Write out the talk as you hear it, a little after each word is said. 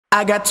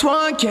I got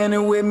Twan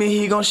Cannon with me,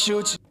 he gon'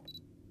 shoot you.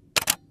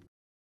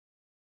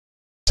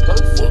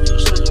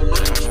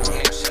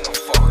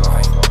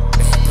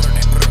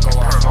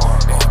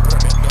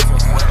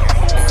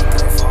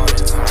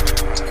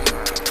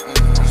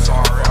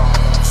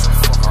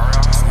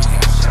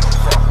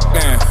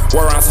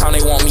 Word around town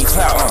they want me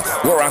clout,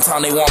 word around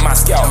town they want my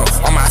scalp,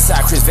 on my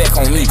side Chris Beck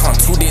on me,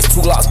 2 discs,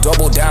 2 locks,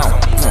 double down,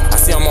 I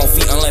see I'm on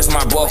feet unless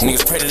my buckle,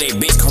 niggas pray that they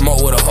bitch come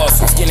up with a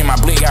hustle, skinny my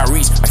blick got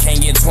reach, I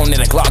can't get to him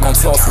that the Glock gon'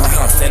 tussle,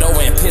 stayed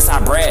over and piss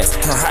I brass,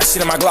 hot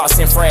shit in my Glock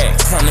send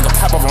frags, nigga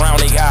pop up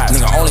around they guys,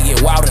 nigga only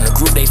get wild in the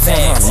group they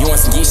fast, you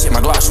want some geek shit,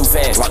 my Glock shoot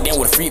fast, locked in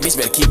with a freak bitch,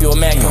 better keep your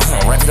magnum,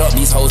 wrap it up,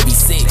 these hoes be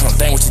sick,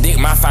 thing with your dick,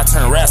 my fight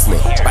turn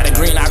wrestling, by the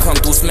green I come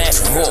through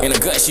smashing, hook, in the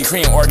gut she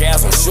cream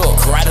orgasm, shook,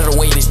 right of the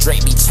way this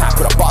Drake be chopped,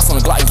 put a boss on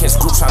the Glock and catch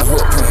group tryna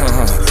hook.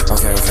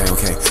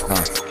 Okay.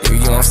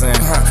 You know what I'm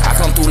saying? I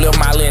come through, lift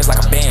my legs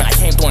like a band. I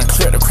came through and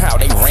cleared the crowd,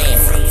 they ran.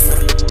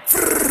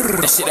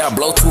 That shit that'll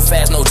blow too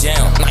fast, no jam.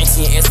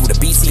 19S with a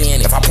BC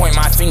in it. If I point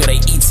my finger, they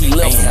ET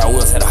lift. I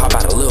was had to hop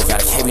out of lift. Got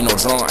a KB, no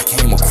drum, I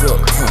came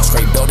equipped.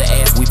 Straight belt the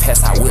ass, we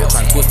pass our whip.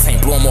 Tryna twist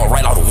tank, blew them all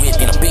right out the whip.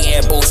 In a big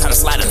ass bowl, tryna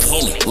slide in the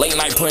Henny. Late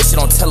night putting shit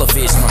on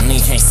television. My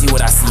nigga can't see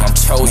what I see, I'm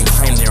chosen.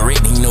 Claim that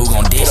Rick, you know we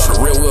gon' dish. The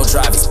real wheel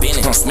drive is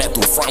spinning. Smack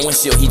through the front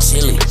windshield, he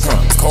chilly.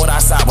 It's cold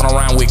outside when I'm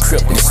around with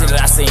crypto. The shit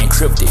that I say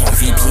encrypted.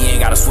 VPN,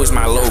 gotta switch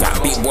my load.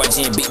 Got big boy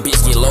G and big bitch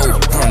get low.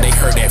 They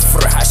heard that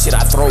fur, hot shit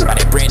I throw. Got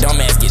that bread,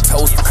 dumb ass get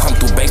toasted. Come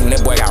through bacon,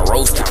 that boy got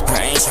roasted.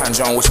 I ain't tryna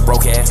join with your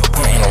broke ass.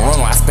 Ain't no run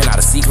when I spin out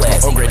a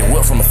C-class. Upgrade the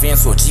whip from a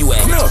Fence to a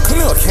G-Wagon.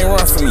 Come here, can't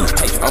run from me.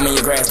 Hey, I'm in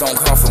your grass, don't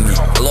come for me.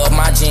 I love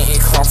my gin,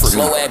 it comfort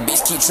me. Slow ass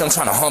bitch keep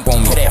tryna hump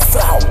on me. Hit that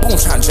flower, boom,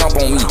 tryna jump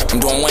on me.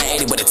 I'm doing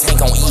 180, but the tank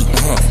on E.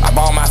 I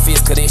ball my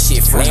fist, cause this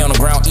shit free. Lay on the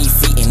ground, eat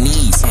feet and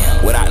knees.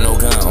 Without no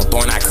gun, I'm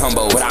throwing that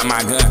combo. Without my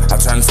gun, I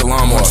turn to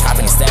lawnmower.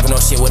 Chopping and stabbing no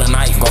shit with a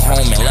knife. Go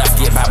home and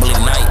left, get by bleed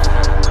night.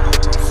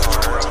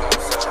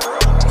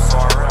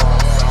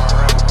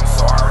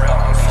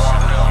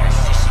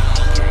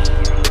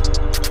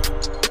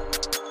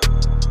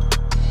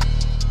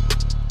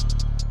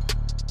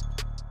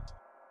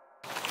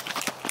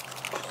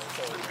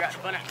 Got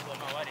fun after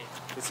my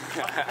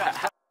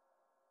wedding.